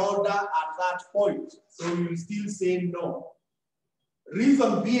make the order at that point, so you still say no.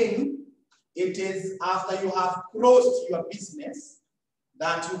 Reason being, it is after you have closed your business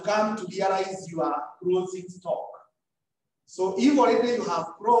that you come to realize you are closing stock. So if already you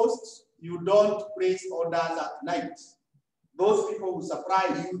have closed, you don't place orders at night. Those people who supply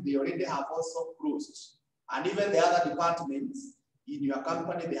you, they already have also closed. And even the other departments in your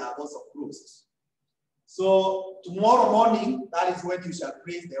company, they have also closed. So tomorrow morning, that is when you shall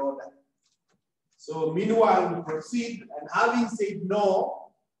place the order. So meanwhile, we proceed, and having said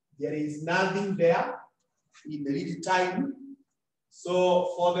no, there is nothing there in the lead time.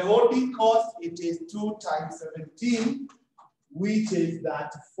 So for the holding cost, it is 2 times 17, which is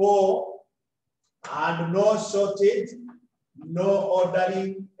that 4, and no shortage, no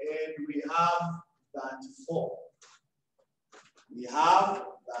ordering, and we have that 4. We have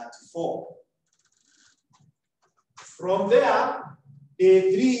that 4. From there,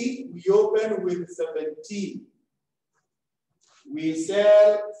 day 3, we open with 17. We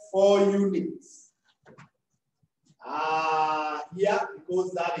sell 4 units. Here,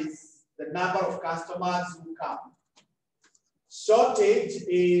 because that is the number of customers who come. Shortage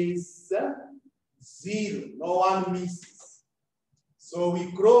is 0, no one misses. So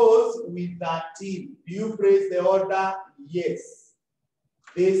we close with 13. Do you place the order? Yes.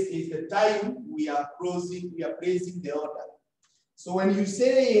 This is the time we are closing, we are placing the order. So when you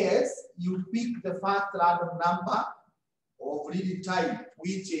say yes, you pick the first random number of lead time,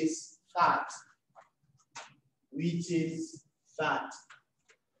 which is 30. Which is 30.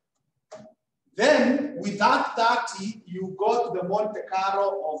 Then with that 30, you go to the Monte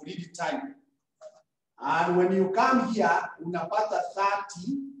Carlo of lead time. And when you come here, unapata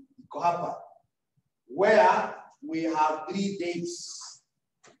 30 iko hapa, where we have 3 days.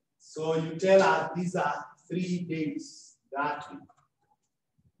 So you tell us these are 3 days that week.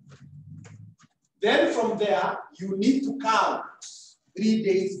 Then from there, you need to count 3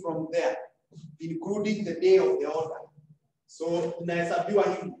 days from there, including the day of the order. So tunahesabiwa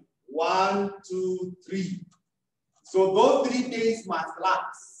hivi 1, 2, 3. So those 3 days must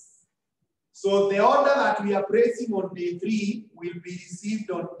lapse. So the order that we are placing on day 3 will be received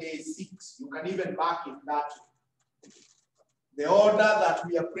on day 6. You can even mark it that way. The order that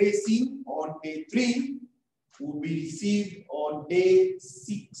we are placing on day 3 will be received on day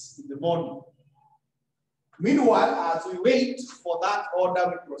 6 in the morning. Meanwhile, as we wait for that order,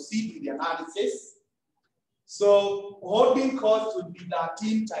 we proceed with the analysis. So holding cost would be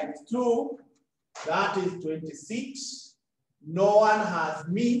 13 times 2. That is 26. No one has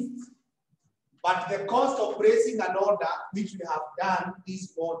missed. But the cost of placing an order, which we have done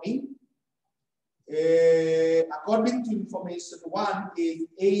this morning, according to information 1, is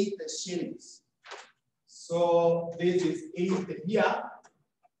 8 shillings. So this is 8 here.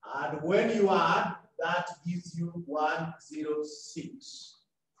 And when you add, that gives you 106.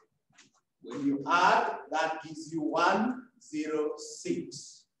 When you add, that gives you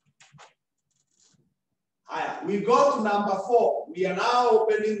 106. We go to number 4. We are now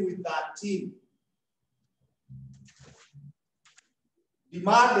opening with 13.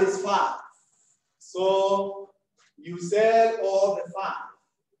 Demand is 5. So you sell all the 5.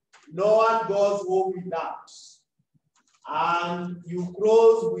 No one goes home without. And you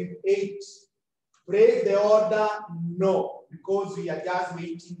close with 8. Praise the order? No, because we are just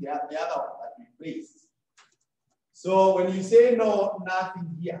waiting the other one that we praised. So when you say no,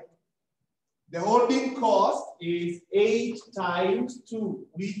 nothing here. The holding cost is 8 times 2,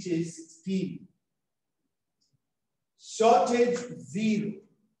 which is 16. Shortage 0.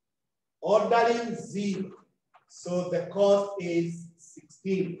 Ordering 0. So the cost is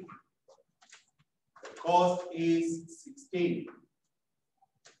 16. The cost is 16.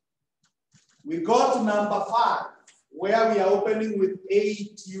 We go to number 5, where we are opening with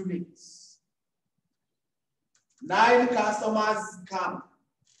 8 units. 9 customers come.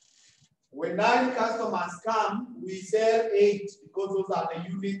 When 9 customers come, we sell 8 because those are the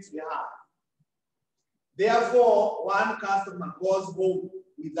units we have. Therefore, 1 customer goes home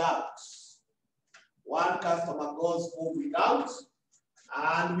without. 1 customer goes home without,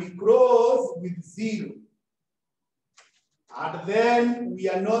 and we close with 0. And then we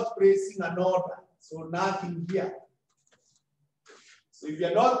are not placing an order, so nothing here. So if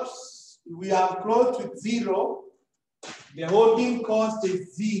you're not, we have closed with 0, the holding cost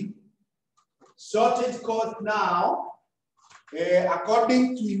is 0. Shortage cost now,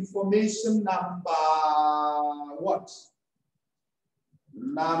 according to information number what?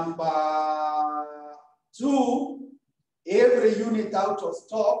 Number 2, every unit out of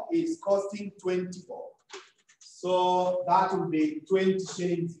stock is costing 24. So that will be 20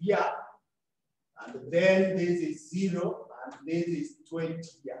 shillings here. And then this is 0, and this is 20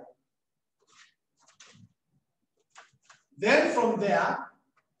 here. Then from there,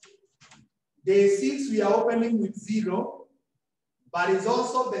 day 6, we are opening with 0, but it's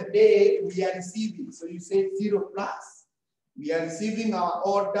also the day we are receiving. So you say 0 plus. We are receiving our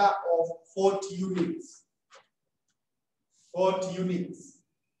order of 40 units. 40 units.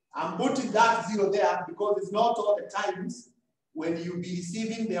 I'm putting that 0 there because it's not all the times when you'll be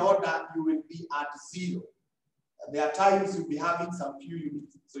receiving the order, you will be at 0. There are times you'll be having some few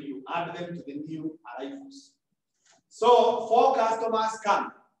units. So you add them to the new arrivals. So 4 customers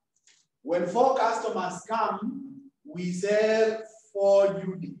come. When 4 customers come, we sell 4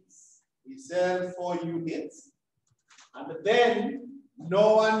 units. We sell 4 units. And then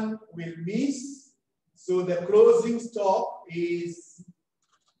no one will miss. So the closing stock is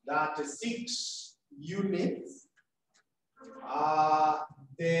that 6 units.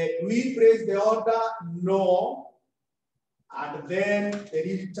 We place the order? No. And then the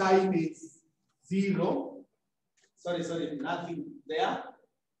lead time is 0. Sorry, nothing there.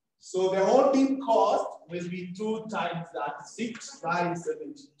 So the holding cost will be 2 times that 6 times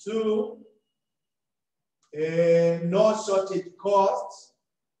 72. No shortage costs,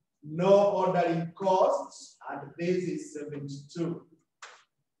 no ordering costs, and this is 72.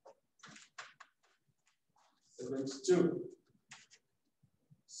 72.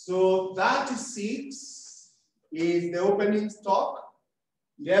 So 36 is the opening stock.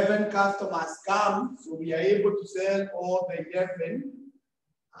 11 customers come, so we are able to sell all the 11,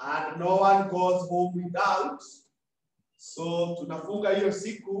 and no one goes home without. So tunafunga hiyo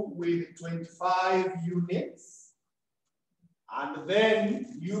siku with 25 units. And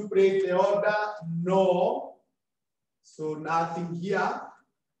then you break the order, no. So nothing here.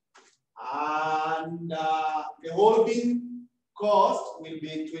 And the holding cost will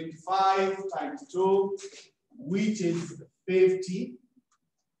be 25 times 2, which is 50.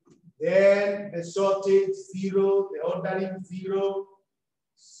 Then the shortage 0, the ordering 0.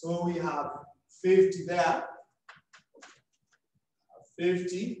 So we have 50 there.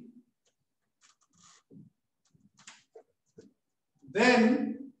 50.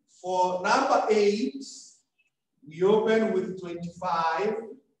 Then for number 8, we open with 25.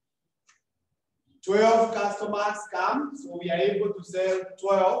 12 customers come, so we are able to sell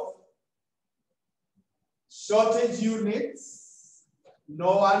 12. Shortage units,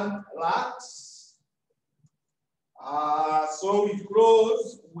 no one lacks. So we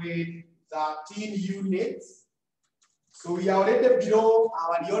close with 13 units. So we are already below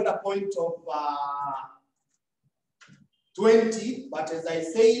our order point of 20, but as I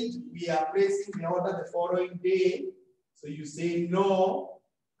said, we are placing the order the following day. So you say no,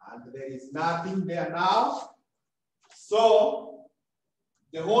 and there is nothing there now. So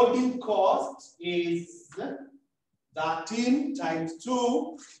the holding cost is 13 times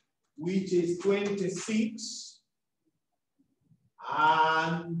 2, which is 26.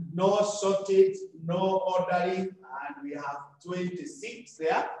 And no shortage, no ordering, and we have 26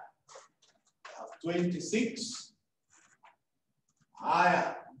 there. We have 26.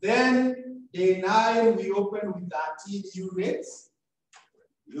 Then day 9, we open with 13 units.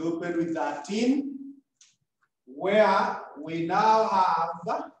 We open with 13, where we now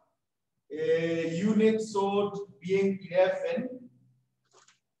have a unit sold being 11.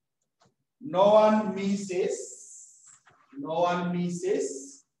 No one misses. No one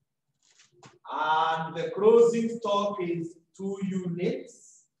misses. And the closing stock is 2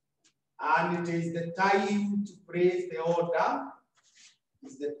 units. And it is the time to place the order.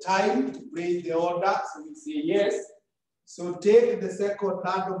 It's the time to place the order. So we say yes. So take the second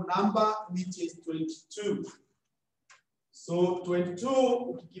random number, which is 22. So 22,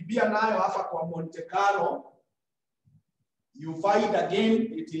 ukikibia nayo hapa kwa Monte Carlo, you find again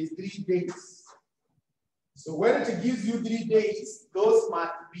it is 3 days. So when it gives you 3 days, those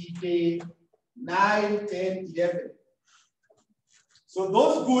must be day 9, 10, 11. So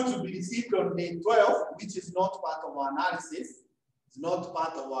those goods will be received on day 12, which is not part of our analysis. It's not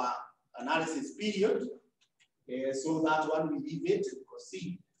part of our analysis period. So that one we leave it and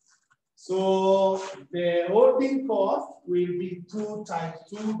proceed. So the holding cost will be 2 times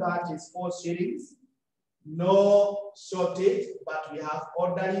 2, that is 4 shillings. No shortage, but we have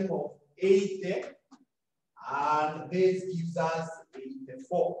ordering of 80, and this gives us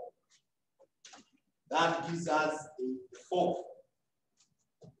 84. That gives us 84.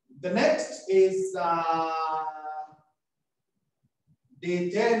 The next is day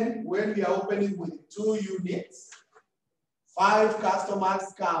 10, when we are opening with 2 units. 5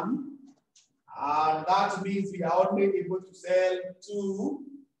 customers come, and that means we are only able to sell 2,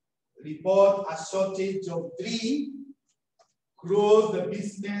 report a shortage of 3, close the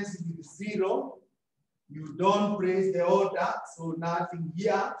business with 0. You don't place the order, so nothing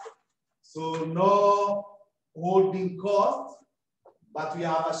here. So no holding cost, but we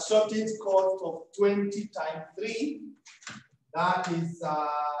have a shortage cost of 20 times 3. That is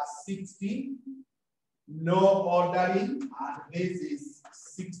 60. No ordering, and this is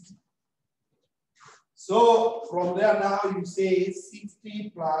 60. So from there now you say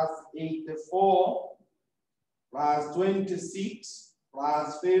 60 plus 84 plus 26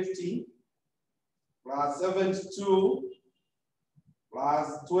 plus 50 plus 72 plus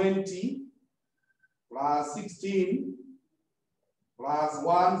 20 plus 16 plus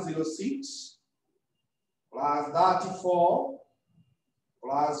 106 plus 34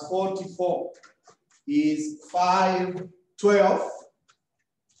 plus 44 is 512.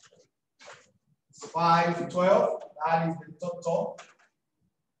 512, that is the total.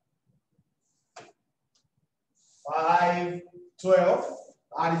 512,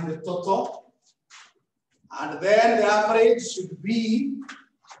 that is the total. And then the average should be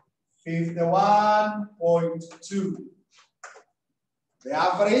 51.2. The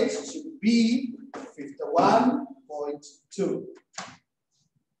average should be 51.2.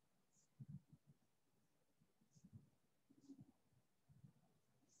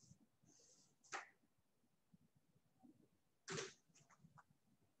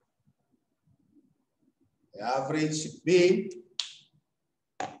 The average should be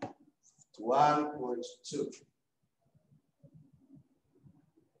 1.2.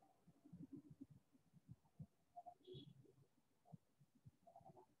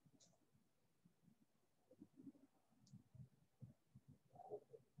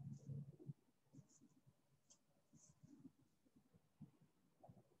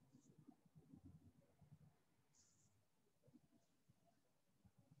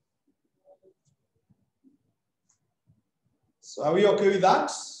 So are we okay with that?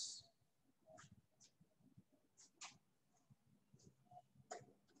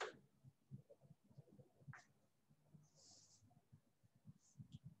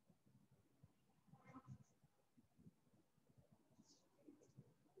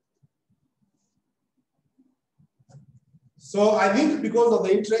 So I think because of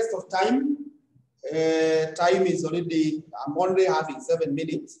the interest of time, time is already, I'm only having 7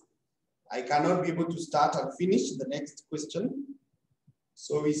 minutes. I cannot be able to start and finish the next question.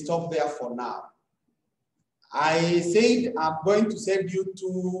 So we stop there for now. I said I'm going to send you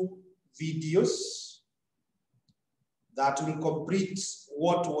 2 videos that will complete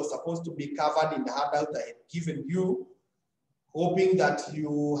what was supposed to be covered in the handout I had given you, hoping that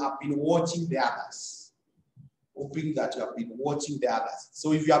you have been watching the others. Hoping that you have been watching the others.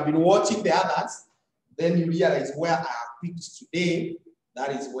 So if you have been watching the others, then you realize where I have picked today,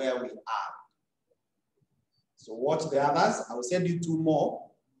 that is where we are. So watch the others. I will send you 2 more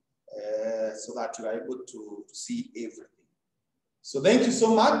so that you are able to see everything. So thank you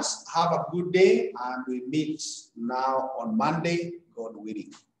so much. Have a good day, and we meet now on Monday, God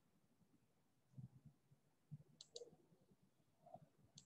willing.